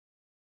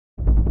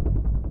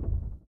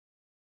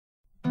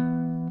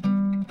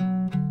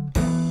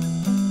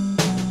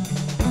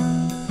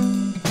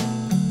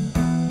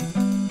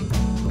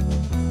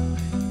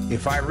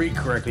If I read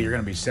correctly, you're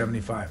going to be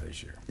 75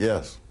 this year.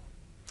 Yes.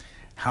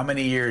 How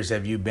many years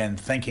have you been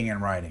thinking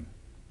and writing?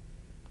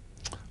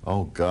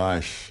 Oh,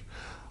 gosh.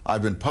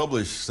 I've been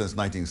published since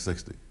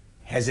 1960.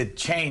 Has it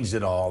changed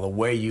at all, the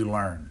way you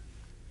learn?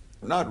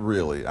 Not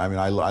really. I mean,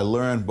 I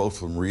learned both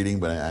from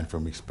reading and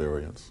from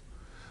experience.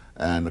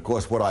 And, of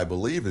course, what I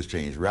believe has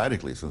changed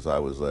radically since I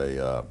was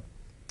a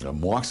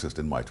Marxist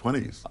in my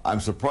 20s. I'm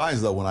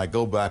surprised, though, when I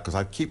go back, because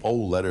I keep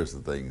old letters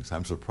and things,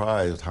 I'm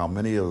surprised how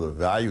many of the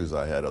values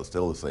I had are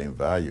still the same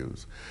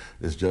values.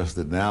 It's just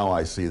that now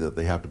I see that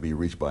they have to be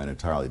reached by an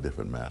entirely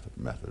different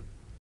method.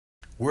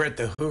 We're at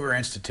the Hoover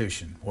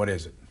Institution. What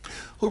is it?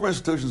 Hoover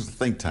Institution is a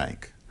think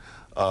tank.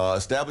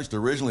 Established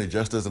originally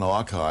just as an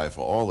archive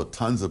for all the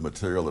tons of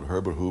material that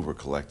Herbert Hoover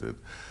collected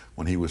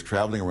when he was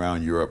traveling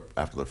around Europe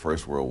after the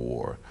First World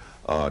War,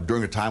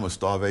 during a time of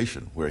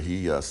starvation, where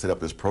he set up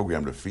this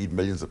program to feed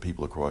millions of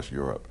people across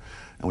Europe.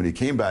 And when he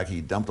came back,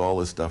 he dumped all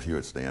this stuff here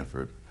at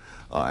Stanford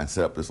and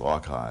set up this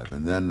archive.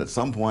 And then at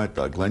some point,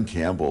 Glenn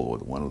Campbell,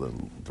 one of the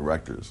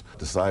directors,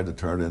 decided to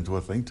turn it into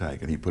a think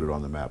tank, and he put it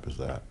on the map as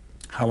that.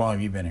 How long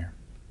have you been here?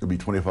 It'll be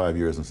 25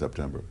 years in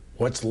September.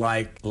 What's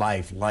life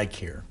like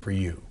here for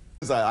you?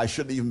 I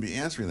shouldn't even be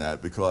answering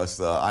that because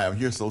I am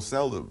here so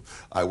seldom.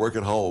 I work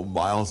at home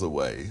miles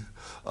away,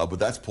 but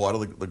that's part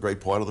of the great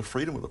part of the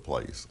freedom of the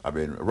place. I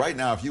mean, right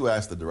now, if you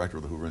ask the director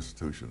of the Hoover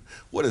Institution,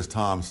 what is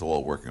Tom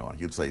Sowell working on?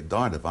 He'd say,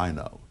 darned if I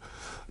know.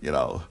 You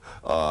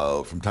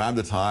know, from time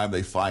to time,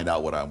 they find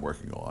out what I'm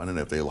working on, and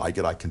if they like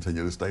it, I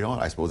continue to stay on.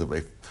 I suppose if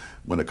they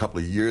went a couple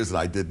of years and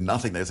I did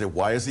nothing, they'd say,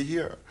 why is he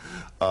here?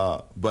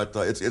 But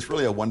it's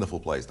really a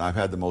wonderful place, and I've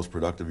had the most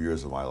productive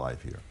years of my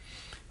life here.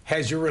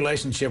 Has your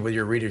relationship with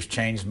your readers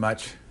changed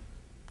much?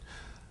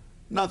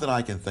 Not that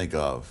I can think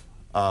of.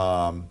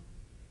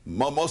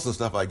 Most of the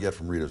stuff I get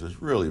from readers is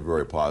really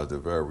very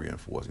positive, very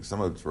reinforcing. Some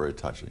of it's very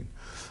touching.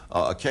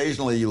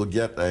 Occasionally you'll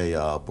get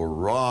a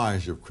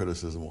barrage of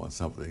criticism on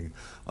something.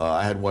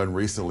 I had one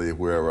recently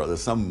where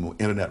there's some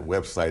internet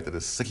website that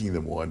is sicking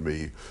them on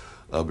me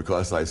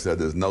because I said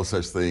there's no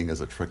such thing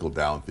as a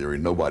trickle-down theory.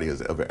 Nobody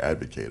has ever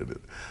advocated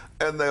it.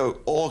 And there were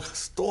all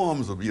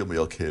storms of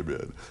email came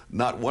in,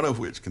 not one of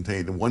which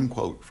contained one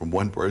quote from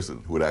one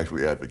person who had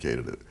actually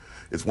advocated it.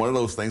 It's one of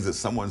those things that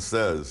someone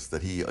says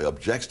that he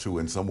objects to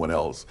in someone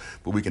else,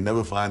 but we can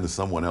never find the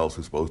someone else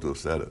who's supposed to have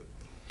said it.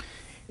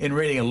 In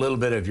reading a little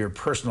bit of your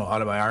personal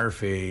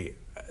autobiography,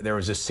 there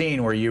was a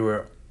scene where you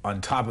were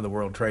on top of the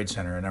World Trade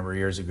Center a number of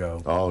years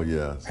ago. Oh,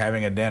 yes.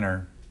 Having a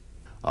dinner.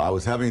 I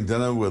was having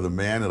dinner with a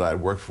man that I'd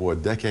worked for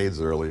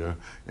decades earlier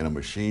in a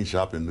machine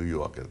shop in New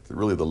York. It's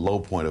really the low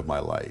point of my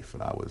life.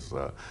 And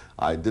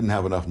I didn't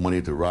have enough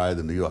money to ride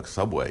the New York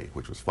subway,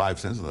 which was 5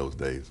 cents in those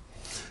days.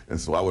 And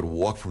so I would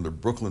walk from the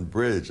Brooklyn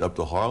Bridge up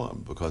to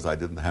Harlem because I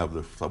didn't have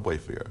the subway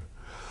fare.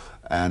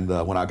 And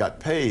when I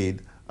got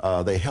paid,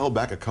 they held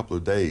back a couple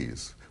of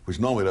days, which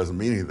normally doesn't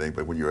mean anything,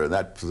 but when you're in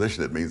that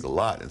position, it means a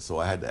lot. And so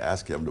I had to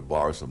ask him to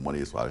borrow some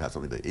money so I'd have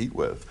something to eat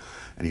with.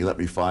 And he lent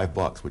me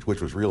 $5,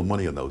 which was real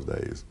money in those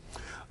days.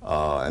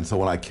 And so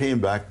when I came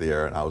back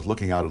there, and I was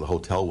looking out of the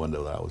hotel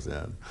window that I was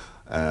in,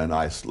 and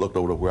I looked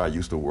over to where I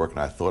used to work, and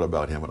I thought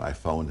about him, and I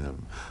phoned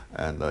him.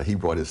 And he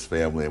brought his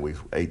family, and we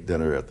ate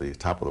dinner at the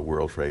top of the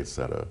World Trade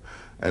Center.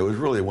 And it was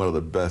really one of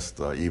the best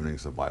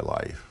evenings of my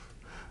life.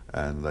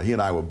 And he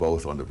and I were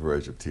both on the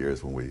verge of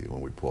tears when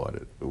we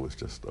parted. It was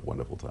just a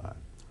wonderful time.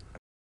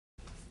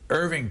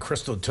 Irving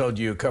Kristol told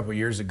you a couple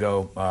years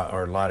ago,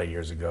 or a lot of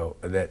years ago,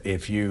 that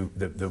if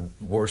the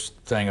worst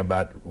thing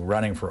about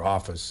running for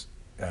office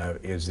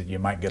is that you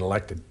might get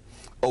elected.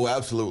 Oh,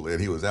 absolutely,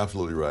 and he was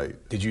absolutely right.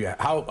 Did you?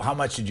 How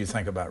much did you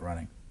think about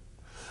running?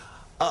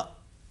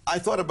 I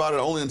thought about it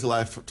only until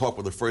I talked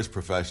with the first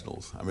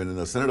professionals. I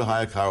mean, Senator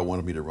Hayakawa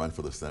wanted me to run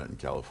for the Senate in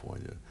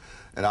California.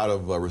 And out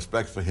of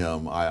respect for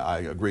him, I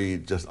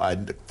agreed. I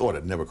thought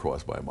it never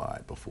crossed my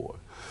mind before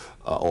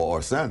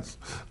or since.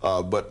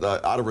 But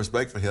out of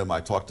respect for him,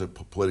 I talked to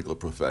political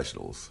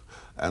professionals.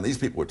 And these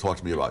people would talk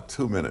to me about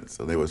 2 minutes,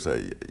 and they would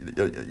say,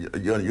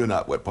 you're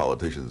not what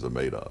politicians are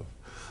made of.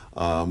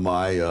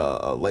 My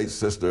late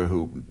sister,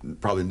 who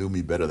probably knew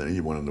me better than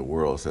anyone in the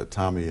world, said,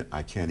 Tommy,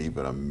 I can't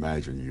even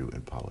imagine you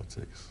in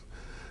politics.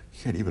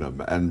 Can't even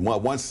imagine. And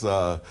once,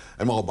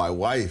 my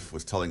wife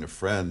was telling a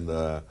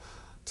friend,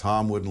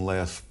 Tom wouldn't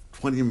last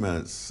 20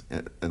 minutes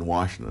in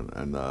Washington,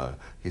 and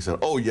he said,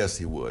 oh, yes,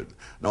 he would.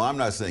 No, I'm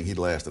not saying he'd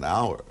last an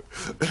hour.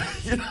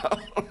 You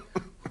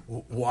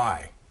know?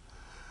 Why?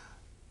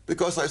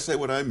 Because I say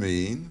what I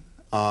mean,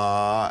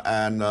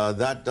 and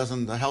that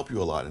doesn't help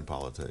you a lot in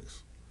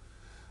politics.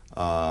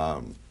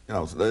 You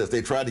know,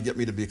 they tried to get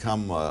me to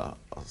become a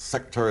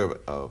Secretary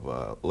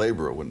of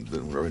Labor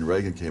when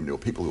Reagan came. There were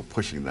people who were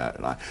pushing that,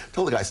 and I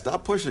told the guy,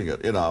 stop pushing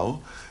it, you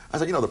know. I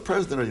said, you know, the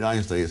President of the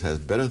United States has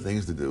better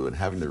things to do than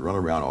having to run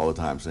around all the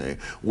time saying,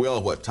 well,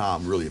 what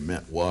Tom really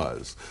meant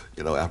was,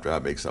 you know, after I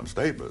make some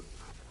statement.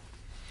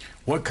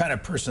 What kind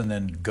of person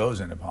then goes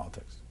into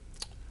politics?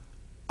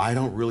 I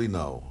don't really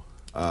know.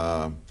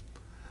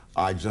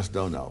 I just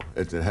don't know.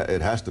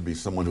 It has to be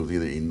someone who's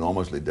either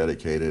enormously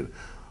dedicated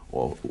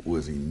or who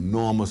is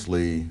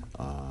enormously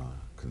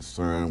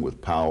concerned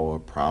with power,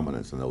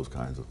 prominence, and those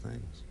kinds of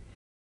things.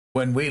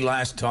 When we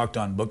last talked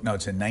on Book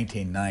Notes in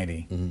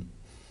 1990,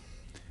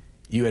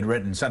 you had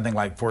written something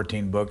like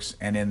 14 books,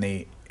 and in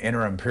the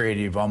interim period,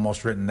 you've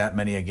almost written that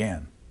many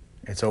again.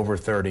 It's over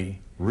 30.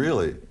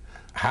 Really?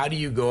 How do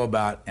you go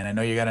about, and I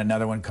know you got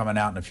another one coming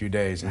out in a few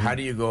days, how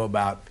do you go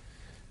about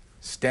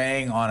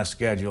staying on a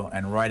schedule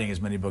and writing as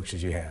many books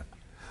as you have?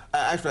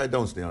 Actually, I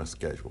don't stay on a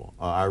schedule.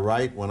 I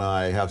write when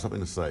I have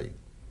something to say.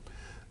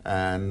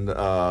 And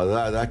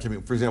that can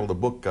be, for example, the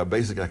book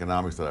Basic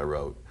Economics that I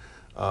wrote,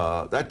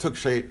 that took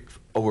shape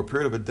over a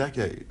period of a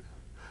decade.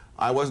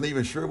 I wasn't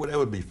even sure it would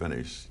ever be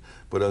finished.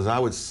 But as I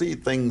would see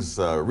things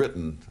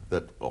written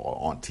that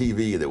on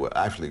TV that were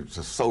actually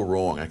just so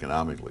wrong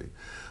economically,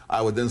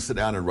 I would then sit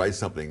down and write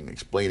something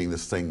explaining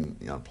this thing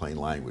in plain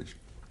language.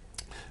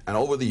 And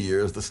over the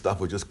years, the stuff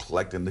would just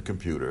collect in the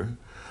computer.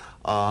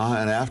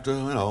 And after,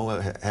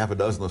 half a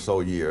dozen or so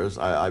years,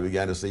 I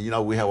began to see,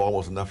 we have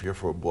almost enough here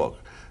for a book.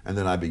 And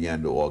then I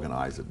began to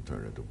organize it and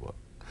turn it into a book.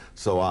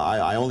 So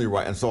I only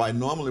write, and so I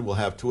normally will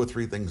have 2 or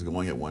 3 things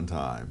going at one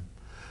time.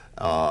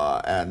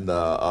 I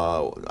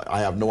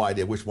have no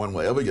idea which one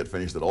will ever get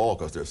finished at all,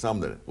 because there's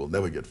some that will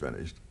never get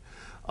finished,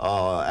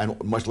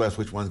 and much less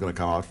which one's going to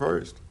come out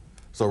first.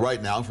 So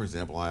right now, for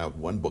example, I have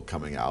one book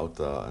coming out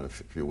in a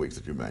few weeks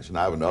that you mentioned.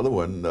 I have another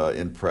one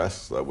in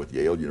press with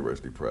Yale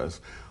University Press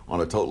on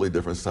a totally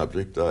different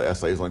subject,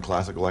 essays on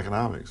classical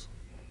economics.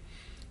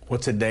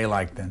 What's a day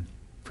like then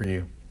for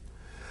you?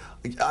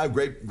 I have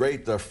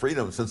great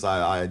freedom, since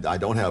I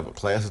don't have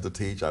classes to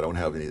teach. I don't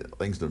have any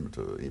things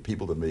any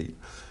people to meet.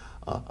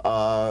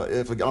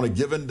 If on a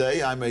given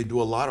day I may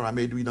do a lot, or I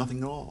may do nothing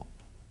at all.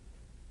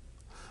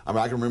 I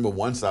mean, I can remember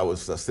once I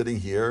was sitting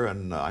here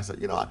and I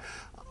said,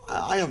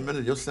 I haven't been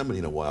to Yosemite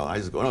in a while. I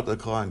just got out of the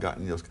car and got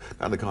in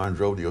the car and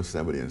drove to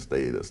Yosemite and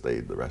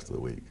stayed the rest of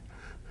the week.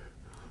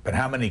 But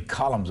how many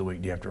columns a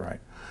week do you have to write?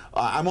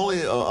 I'm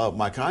only,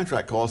 my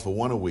contract calls for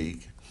 1 a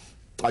week.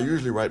 I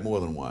usually write more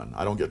than 1.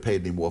 I don't get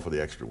paid any more for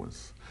the extra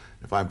ones.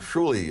 If I'm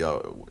truly,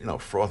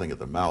 frothing at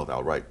the mouth,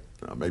 I'll write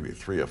maybe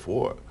 3 or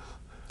 4.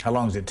 How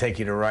long does it take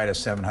you to write a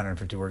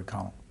 750-word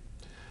column?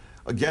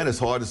 Again, it's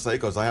hard to say,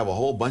 because I have a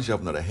whole bunch of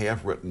them that are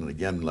half written, and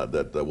again,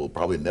 that will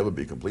probably never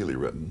be completely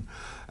written.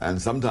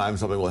 And sometimes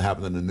something will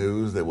happen in the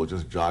news that will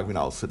just jog me, and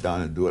I'll sit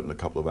down and do it in a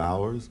couple of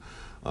hours.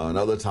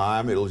 Another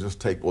time, it'll just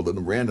take, well, the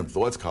random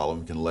thoughts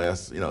column can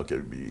last, it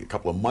could be a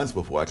couple of months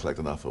before I collect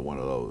enough for one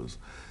of those.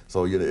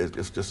 So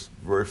it's just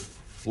very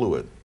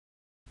fluid.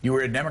 You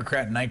were a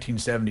Democrat in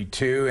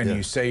 1972, and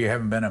you say you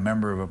haven't been a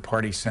member of a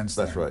party since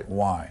then. That's right.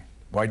 Why?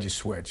 Why'd you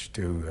switch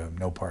to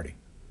no party?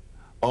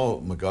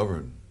 Oh,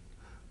 McGovern.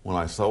 When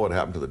I saw what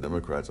happened to the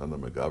Democrats under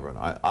McGovern,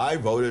 I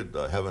voted,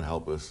 heaven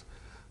help us,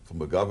 for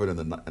McGovern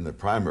in the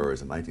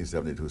primaries in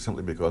 1972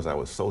 simply because I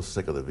was so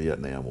sick of the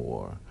Vietnam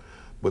War.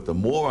 But the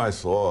more I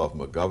saw of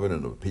McGovern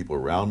and the people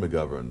around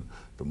McGovern,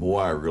 the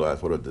more I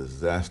realized what a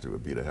disaster it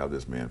would be to have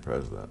this man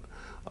president.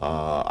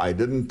 I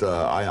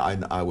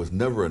was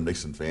never a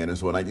Nixon fan, and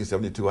so in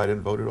 1972 I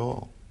didn't vote at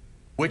all.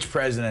 Which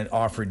president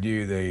offered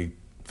you the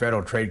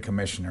Federal Trade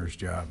Commissioner's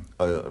job?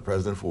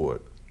 President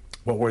Ford.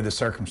 What were the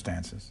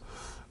circumstances?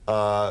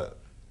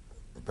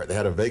 They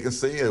had a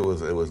vacancy. It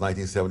was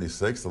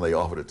 1976, and they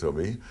offered it to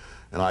me,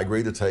 and I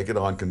agreed to take it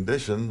on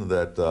condition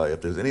that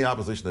if there's any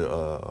opposition that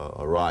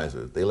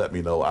arises, they let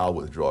me know. I'll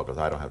withdraw, because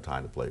I don't have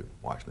time to play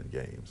Washington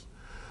games.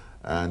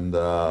 And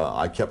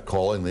I kept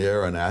calling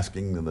there and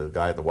asking the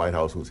guy at the White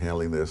House who's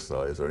handling this,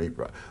 is there any,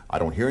 I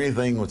don't hear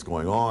anything, what's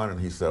going on? And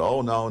he said,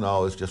 oh,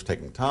 no, it's just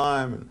taking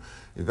time. And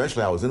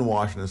eventually I was in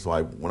Washington, so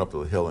I went up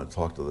to the Hill and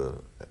talked to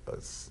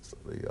the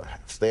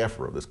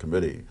staffer of this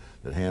committee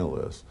that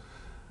handled this.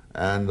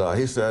 And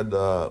he said,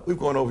 we've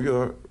gone over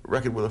your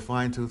record with a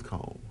fine-tooth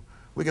comb.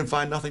 We can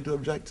find nothing to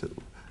object to,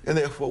 and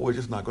therefore we're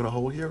just not going to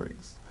hold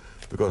hearings.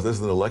 Because this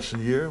is an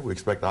election year, we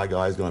expect our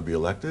guy is going to be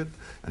elected,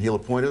 and he'll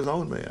appoint his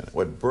own man.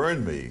 What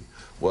burned me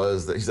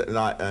was that he said,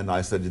 and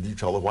I said, did you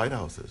tell the White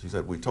House this? He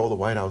said, we told the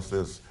White House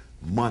this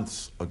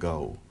months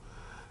ago.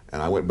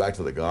 And I went back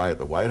to the guy at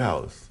the White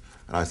House,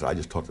 and I said, I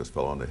just talked to this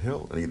fellow on the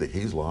Hill, and either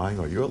he's lying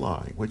or you're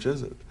lying. Which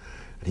is it?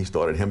 And he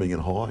started hemming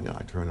and hawing, and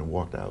I turned and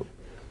walked out.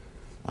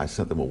 I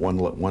sent them a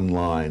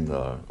one-line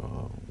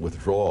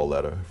withdrawal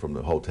letter from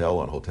the hotel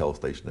on hotel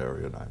station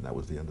area, and that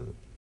was the end of it.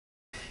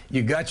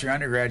 You got your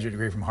undergraduate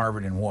degree from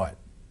Harvard in what?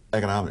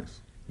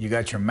 Economics. You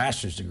got your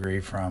master's degree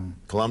from?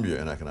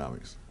 Columbia in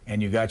economics.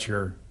 And you got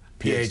your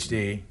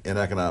PhD? In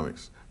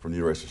economics from the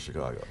University of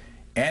Chicago.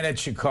 And at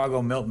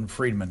Chicago, Milton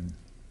Friedman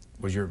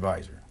was your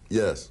advisor?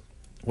 Yes.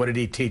 What did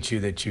he teach you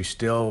that you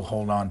still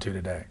hold on to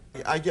today?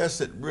 I guess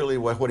it really,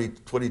 what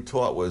he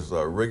taught was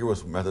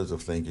rigorous methods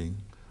of thinking.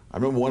 I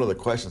remember one of the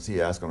questions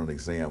he asked on an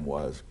exam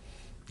was,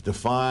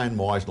 define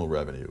marginal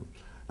revenue.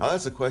 Now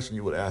that's a question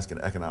you would ask in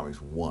Economics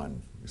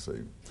 1, you see.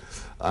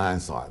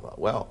 And so I thought,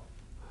 well,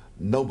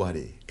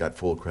 nobody got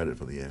full credit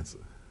for the answer.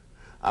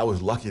 I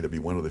was lucky to be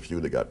one of the few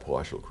that got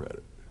partial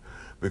credit,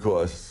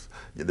 because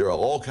there are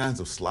all kinds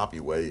of sloppy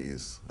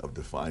ways of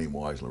defining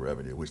marginal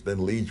revenue, which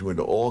then leads you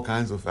into all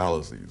kinds of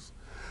fallacies.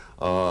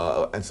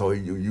 And so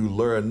you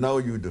learn, no,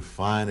 you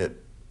define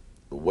it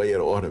the way it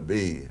ought to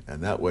be,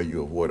 and that way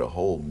you avoid a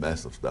whole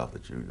mess of stuff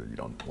that you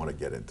don't want to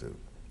get into.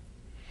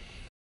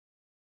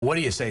 What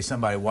do you say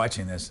somebody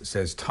watching this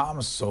says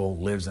Thomas Sowell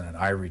lives in an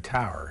ivory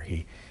tower?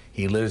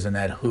 He lives in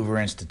that Hoover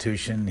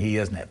institution. He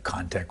doesn't have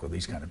contact with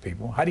these kind of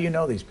people. How do you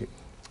know these people?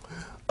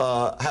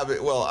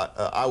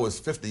 I was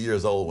 50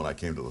 years old when I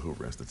came to the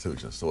Hoover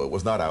Institution, so it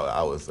was not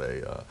I was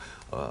a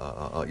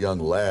young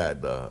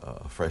lad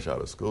fresh out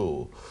of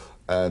school.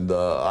 And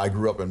I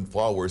grew up in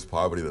far worse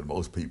poverty than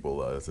most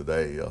people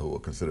today who are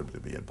considered to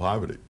be in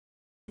poverty.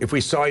 If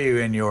we saw you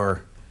in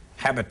your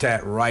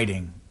habitat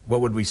writing,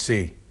 what would we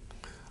see?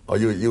 Oh,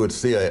 you would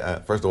see,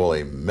 first of all,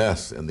 a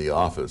mess in the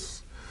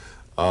office.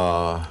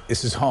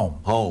 This is home.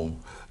 Home.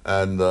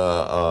 And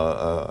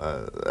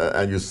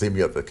you see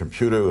me at the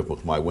computer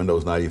with my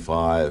Windows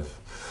 95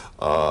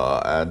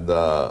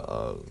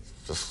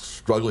 just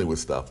struggling with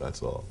stuff,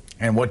 that's all.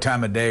 And what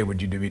time of day would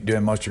you be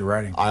doing most of your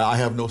writing? I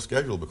have no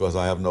schedule because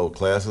I have no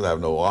classes, I have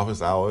no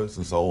office hours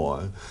and so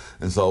on.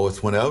 And so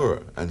it's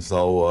whenever. And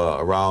so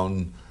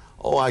around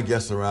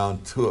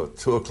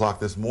 2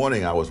 o'clock this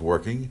morning I was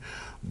working,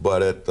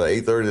 but at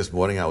 8:30 this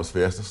morning I was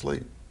fast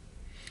asleep.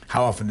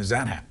 How often does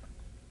that happen?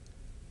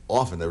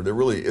 Often. There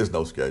really is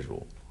no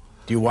schedule.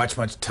 Do you watch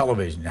much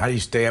television? How do you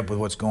stay up with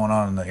what's going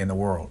on in the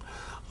world?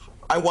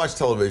 I watch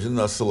television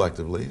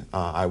selectively.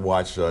 I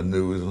watch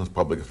news and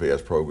public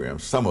affairs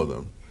programs, some of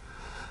them.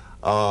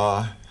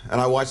 And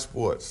I watch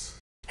sports.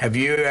 Have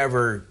you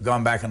ever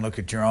gone back and looked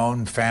at your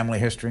own family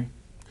history?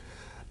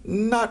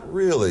 Not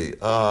really.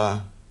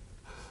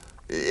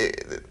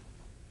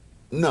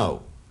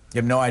 No. You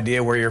have no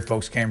idea where your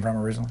folks came from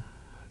originally?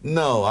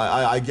 No,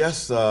 I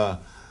guess I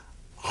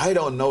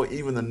don't know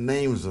even the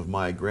names of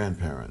my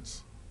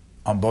grandparents.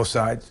 On both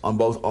sides? On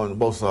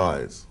both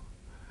sides.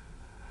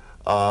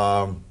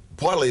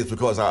 Partly it's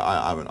because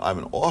I'm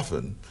an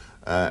orphan,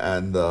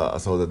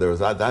 so that there was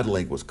that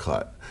link was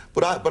cut.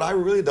 But I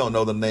really don't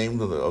know the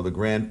names of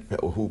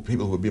the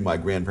people who would be my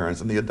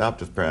grandparents in the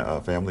adoptive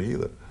family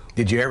either.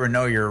 Did you ever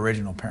know your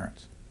original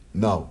parents?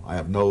 No, I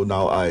have no.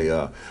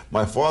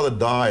 My father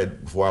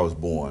died before I was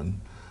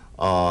born,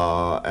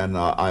 and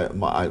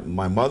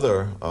my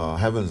mother,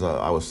 heavens,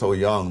 I was so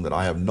young that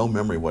I have no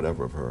memory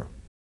whatever of her.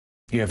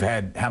 You have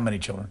had how many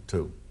children?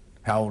 2.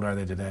 How old are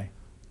they today?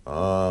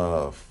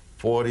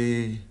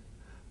 40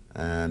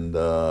 and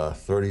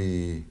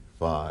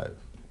 35.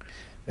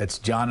 That's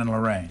John and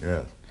Lorraine.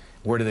 Yes.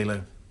 Where do they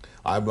live?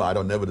 I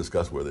don't never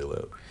discuss where they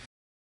live.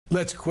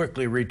 Let's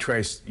quickly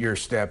retrace your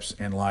steps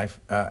in life.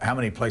 How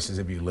many places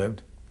have you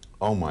lived?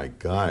 Oh my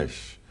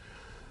gosh.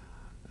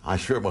 I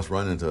sure must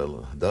run into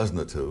a dozen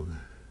or two.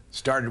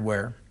 Started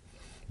where?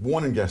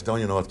 Born in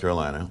Gastonia, North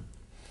Carolina.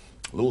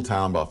 A little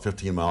town about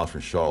 15 miles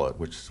from Charlotte,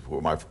 which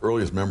were my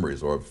earliest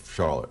memories are of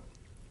Charlotte.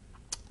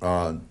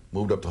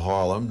 Moved up to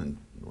Harlem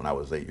when I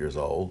was 8 years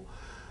old.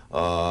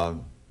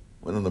 Went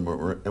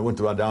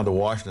down to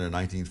Washington in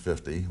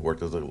 1950,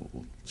 worked as a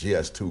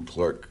GS2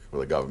 clerk for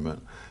the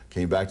government,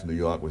 came back to New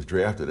York, was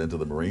drafted into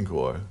the Marine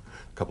Corps, a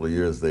couple of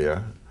years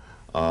there.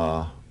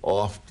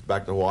 Off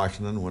back to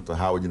Washington, went to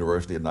Howard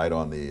University at night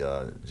on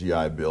the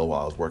GI Bill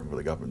while I was working for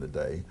the government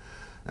today.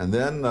 And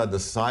then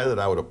decided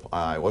I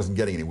wasn't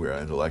getting anywhere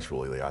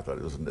intellectually. I thought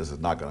this is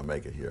not going to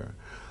make it here.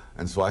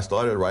 And so I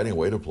started writing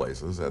away to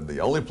places, and the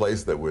only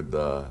place that would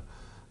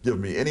give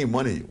me any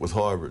money was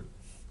Harvard.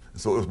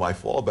 So it was my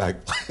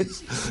fallback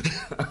place.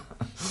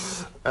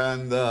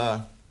 And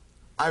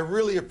I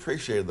really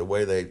appreciated the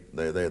way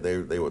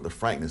the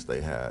frankness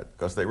they had,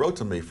 because they wrote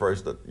to me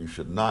first that you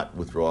should not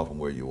withdraw from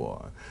where you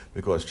are,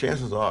 because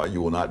chances are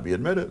you will not be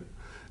admitted.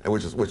 And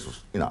which was,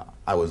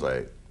 I was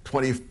a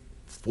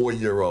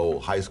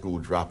 24-year-old high school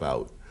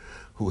dropout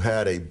who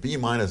had a B-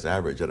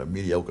 average at a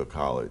mediocre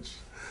college.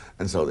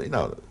 And so,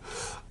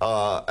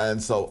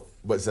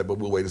 but said, but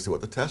we'll wait to see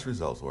what the test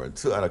results were. And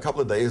a couple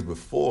of days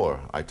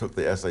before I took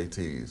the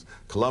SATs,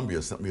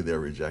 Columbia sent me their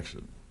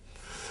rejection.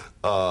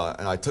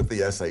 And I took the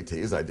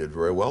SATs, I did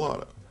very well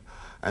on it.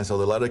 And so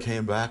the letter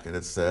came back and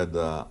it said,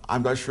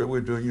 I'm not sure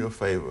we're doing you a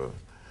favor,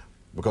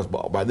 because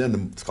by then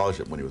the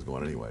scholarship money was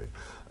gone anyway.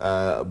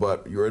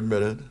 But you're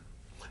admitted.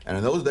 And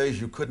in those days,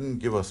 you couldn't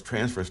give us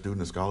transfer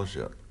student a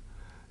scholarship.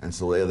 And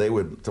so they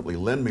would simply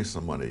lend me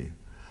some money,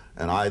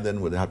 and I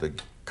then would have to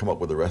come up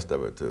with the rest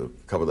of it to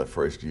cover that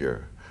first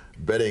year,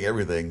 betting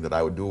everything that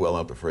I would do well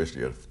enough the first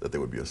year that there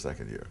would be a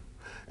second year.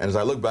 And as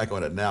I look back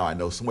on it now, I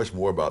know so much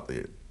more about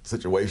the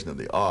situation and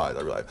the odds.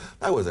 I realized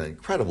that was an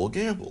incredible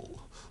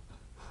gamble.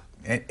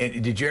 And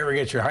did you ever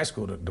get your high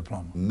school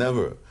diploma?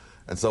 Never.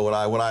 And so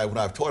when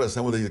I've taught at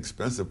some of these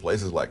expensive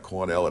places like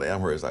Cornell and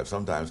Amherst, I've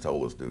sometimes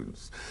told the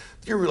students,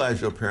 do you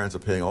realize your parents are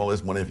paying all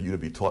this money for you to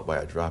be taught by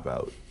a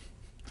dropout?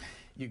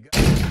 You got